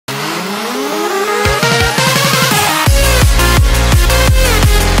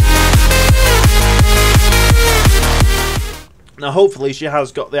Now, hopefully, she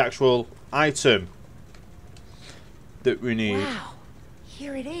has got the actual item that we need. Wow,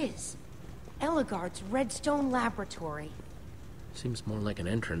 here it is. Ellegaard's Redstone Laboratory. Seems more like an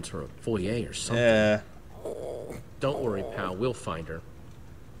entrance or a foyer or something. Yeah. Don't worry, pal. We'll find her.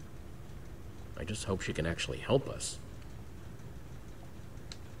 I just hope she can actually help us.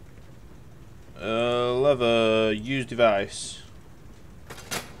 Lever. Use device.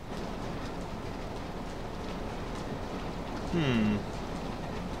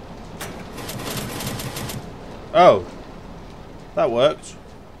 Oh. That worked.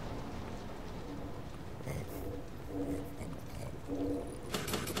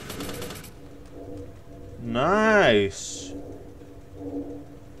 Nice.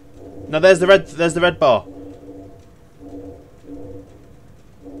 Now there's the red bar.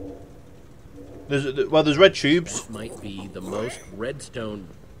 There's red tubes. This might be the most redstone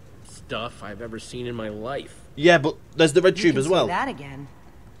stuff I've ever seen in my life. Yeah, but there's the red tube as well. Say that again.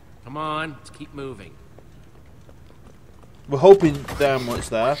 Come on, let's keep moving. We're hoping damn what's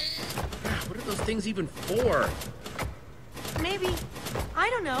there. What are those things even for? Maybe, I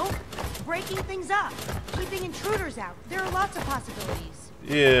don't know, breaking things up, keeping intruders out. There are lots of possibilities.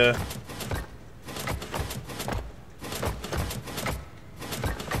 Yeah.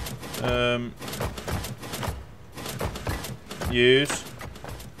 Use.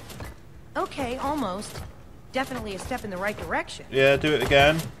 Okay, almost. Definitely a step in the right direction. Yeah, do it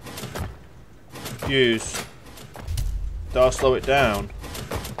again. Use. I'll slow it down.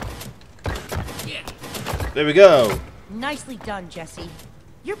 Yeah. There we go. Nicely done, Jesse.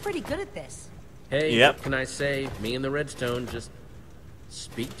 You're pretty good at this. Hey, Yep. what can I say? Me and the redstone just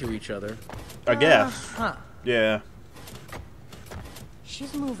speak to each other. I guess. Huh. Yeah.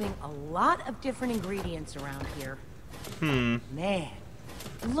 She's moving a lot of different ingredients around here. Man,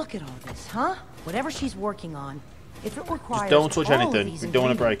 look at all this, huh? Whatever she's working on, if it requires Just don't touch all of anything. these We don't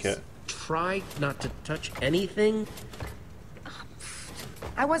want to break ingredients- it. Try not to touch anything.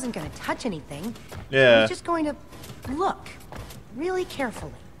 I wasn't going to touch anything. I Yeah. was just going to look really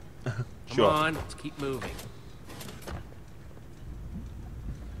carefully. Sure. Come on, let's keep moving.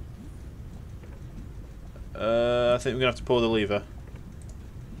 I think we're gonna have to pull the lever.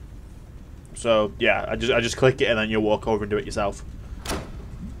 So yeah, I just click it and then you walk over and do it yourself.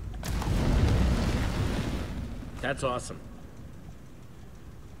 That's awesome.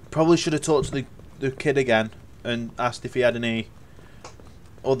 Probably should have talked to the kid again and asked if he had any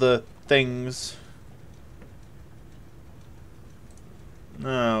other things.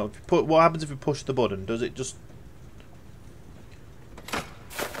 No. What happens if we push the button? Does it just...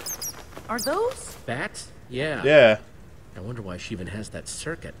 Are those? Bats? Yeah. Yeah. I wonder why she even has that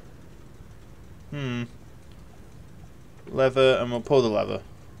circuit. Lever, and we'll pull the lever.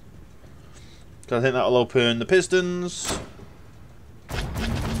 'Cause I think that'll open the pistons.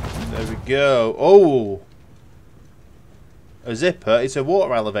 There we go. Oh! A zipper. It's a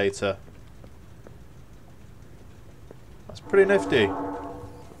water elevator. That's pretty nifty.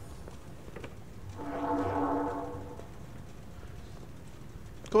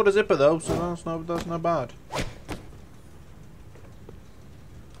 Got a zipper though, so that's not bad.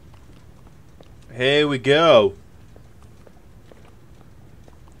 Here we go.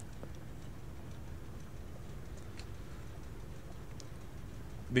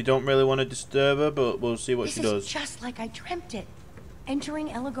 We don't really want to disturb her, but we'll see what she does. This is just like I dreamt it. Entering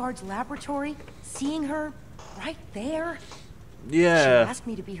Ellegaard's laboratory, seeing her right there. Yeah. She asked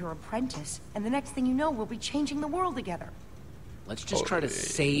me to be her apprentice, and the next thing you know, we'll be changing the world together. Let's just try to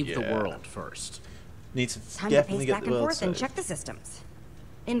save the yeah. world first. Need to Time to definitely pace get back the and world forth and saved. check the systems.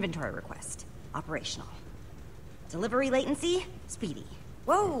 Inventory request. Operational. Delivery latency. Speedy.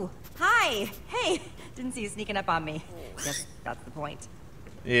 Whoa! Hi! Hey! Didn't see you sneaking up on me. Guess that's the point.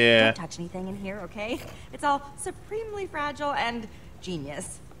 Yeah. Don't touch anything in here, okay? It's all supremely fragile and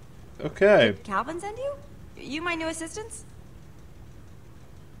genius. Okay. Calvin send you? You my new assistants?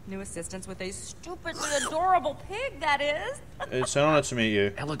 New assistants with a stupidly adorable pig, that is. It's an honor to meet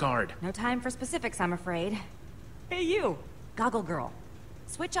you. Ellegaard. No time for specifics, I'm afraid. Hey, you! Goggle girl.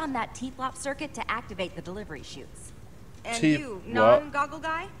 Switch on that T-flop circuit to activate the delivery chutes. And you, non-goggle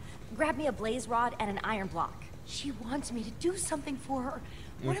guy, grab me a blaze rod and an iron block. She wants me to do something for her.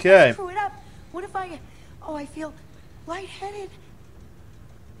 What if Okay. I screw it up? What if I... Oh, I feel lightheaded.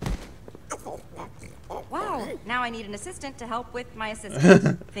 Wow, now I need an assistant to help with my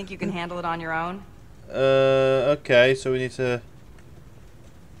assistant. Think you can handle it on your own? Okay, so we need to...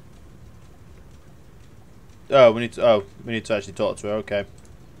 Oh, we need to actually talk to her, okay.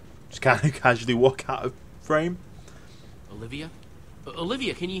 Just kind of casually walk out of frame. Olivia?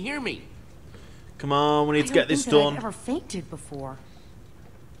 Olivia, can you hear me? Come on, we need to get this I don't think that done. I've ever fainted before.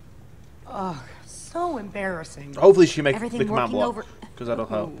 Ugh, so embarrassing. Hopefully she can make Everything the command working block, because that'll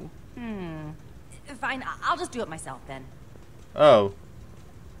help. Fine, I'll just do it myself then. Oh.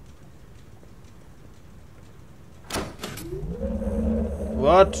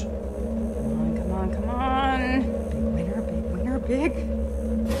 What? Come on, come on. Big winner, big.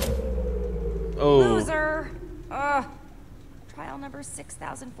 Oh. Loser. Trial number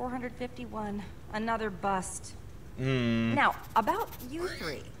 6,451. Another bust. Now, about you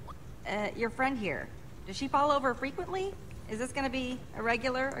three. Your friend here. Does she fall over frequently? Is this gonna be a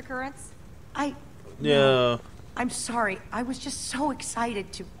regular occurrence? Yeah. I'm sorry. I was just so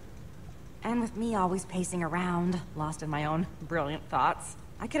excited to... And with me always pacing around, lost in my own brilliant thoughts,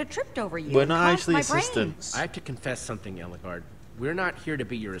 I could have tripped over you. We're not caused actually my brain. assistants. I have to confess something, Eligard. We're not here to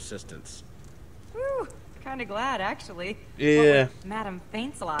be your assistants. Whew, kind of glad, actually. Yeah. What with Madame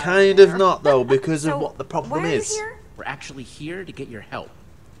Faint's alive Kind there. of not, though, because So, of what the problem why are is. you here? We're actually here to get your help.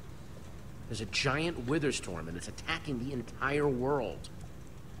 There's a giant wither storm and it's attacking the entire world.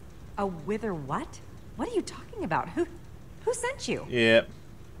 A wither what? What are you talking about? Who sent you? Yeah.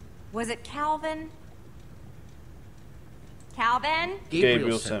 Was it Calvin? Calvin?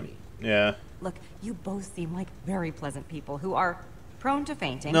 Gabriel sent me. Yeah. Look, you both seem like very pleasant people who are prone to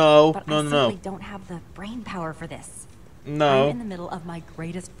fainting. No, but no, I no. simply don't have the brain power for this. No. I'm in the middle of my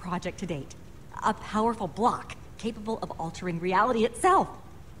greatest project to date. A powerful block capable of altering reality itself.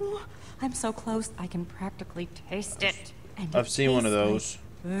 I'm so close, I can practically taste it. And I've it seen one of tastes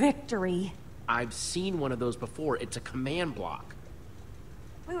those. like victory. I've seen one of those before. It's a command block.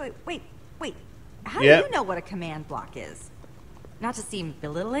 Wait. How Yep. do you know what a command block is? Not to seem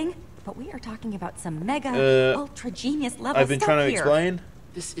belittling, but we are talking about some mega, ultra genius level I've been stuff trying to here. explain.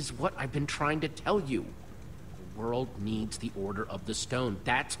 This is what I've been trying to tell you. The world needs the Order of the Stone.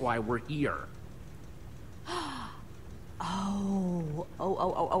 That's why we're here. Oh.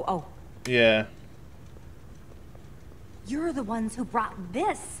 Yeah. You're the ones who brought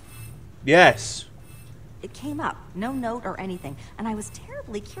this. Yes. It came up, no note or anything, and I was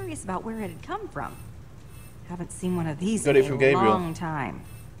terribly curious about where it had come from. Haven't seen one of these Got in it from a Gabriel. long time.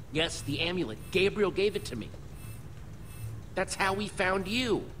 Yes, the amulet. Gabriel gave it to me. That's how we found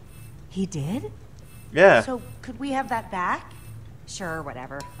you. He did? Yeah. So, could we have that back? Sure,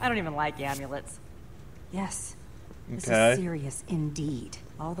 whatever. I don't even like amulets. Yes. This Okay. is serious indeed.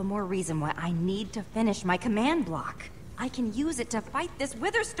 All the more reason why I need to finish my command block. I can use it to fight this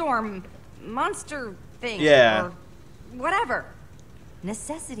Witherstorm monster thing. Yeah. Or whatever.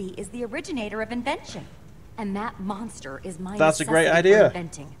 Necessity is the originator of invention. And that monster is my That's a great necessity for idea.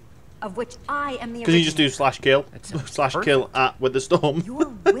 inventing, of which I am the Because you just do originator. /kill. That sounds /kill at with the storm. Your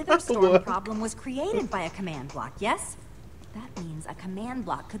Witherstorm problem was created by a command block, yes? That means a command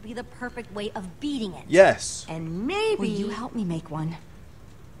block could be the perfect way of beating it. Yes. And maybe... Will you help me make one?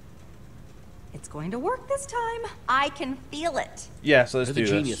 It's going to work this time. I can feel it. Yes, let's You're do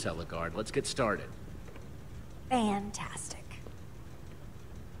the genius, this. Eligard. Let's get started. Fantastic.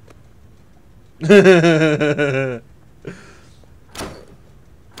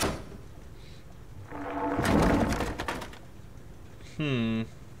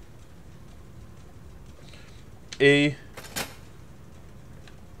 E.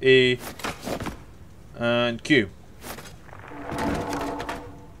 E. And Q.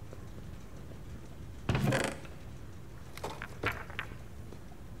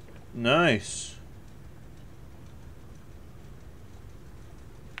 Nice.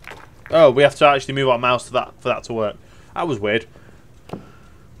 Oh, we have to actually move our mouse to that for that to work. That was weird.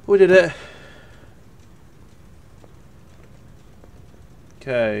 We did it.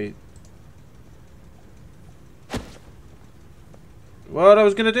 Okay. What? I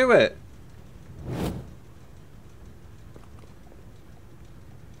was gonna do it.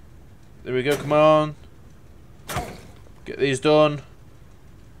 There we go. Come on. Get these done.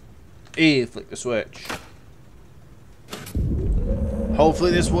 E. Flick the switch.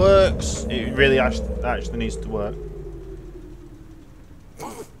 Hopefully this works. It really actually needs to work.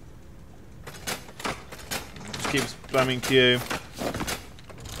 Just keep spamming Q.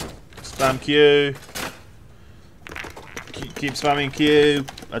 Spam Q. Keep spamming Q.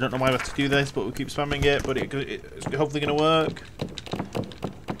 I don't know why we have to do this, but we'll keep spamming it. But it's hopefully going to work.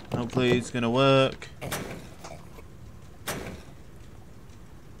 Hopefully it's going to work.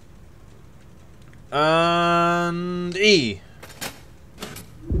 And E.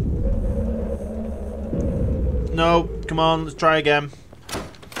 No, come on, let's try again.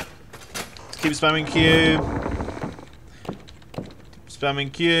 Keep spamming Q.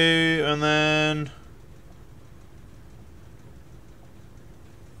 Spamming Q, and then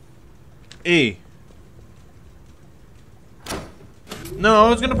E. No, I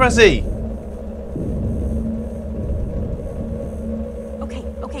was gonna press E.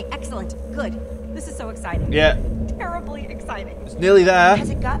 Okay, excellent. Good. This is so exciting. Yeah. Terribly exciting. It's nearly there. Has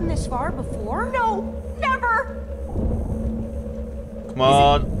it gotten this far before? No, never. Come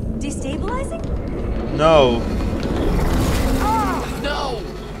on. Destabilizing? No. No!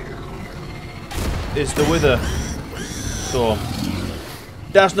 It's the wither storm.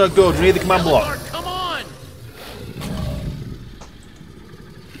 That's not good. We need the command block. Come on!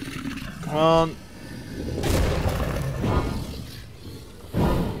 Come on.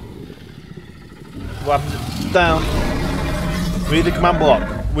 What happens? Down. We need the command block.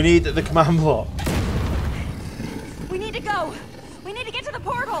 We need the command block. We need to go. We need to get to the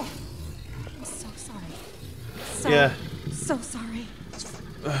portal. I'm so sorry. Yeah. So sorry.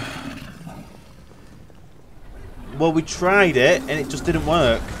 Well, we tried it and it just didn't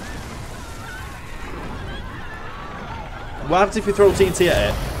work. What happens if we throw TNT at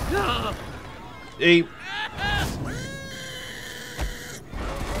it? E.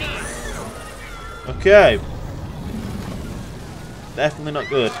 Okay. Definitely not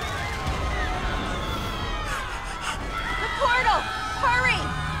good. The portal! Hurry!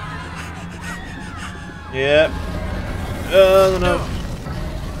 Yeah. No.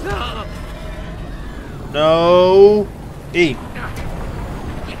 No. E.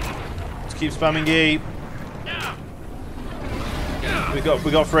 Let's keep spamming E. We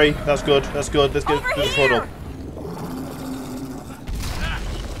got 3. That's good. That's good. Let's get to the portal.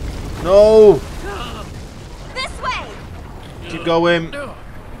 No. This way! Keep going.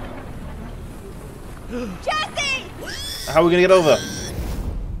 Jesse! How are we gonna get over?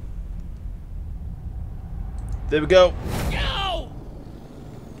 There we go.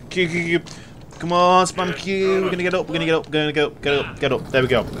 Q. Come on, spam Q. We're gonna get up. We're gonna get up. We're gonna go. Get up. There we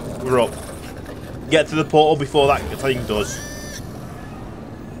go. We're up. Get to the portal before that thing does.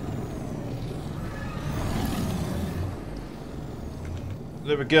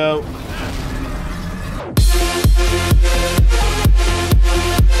 There we go.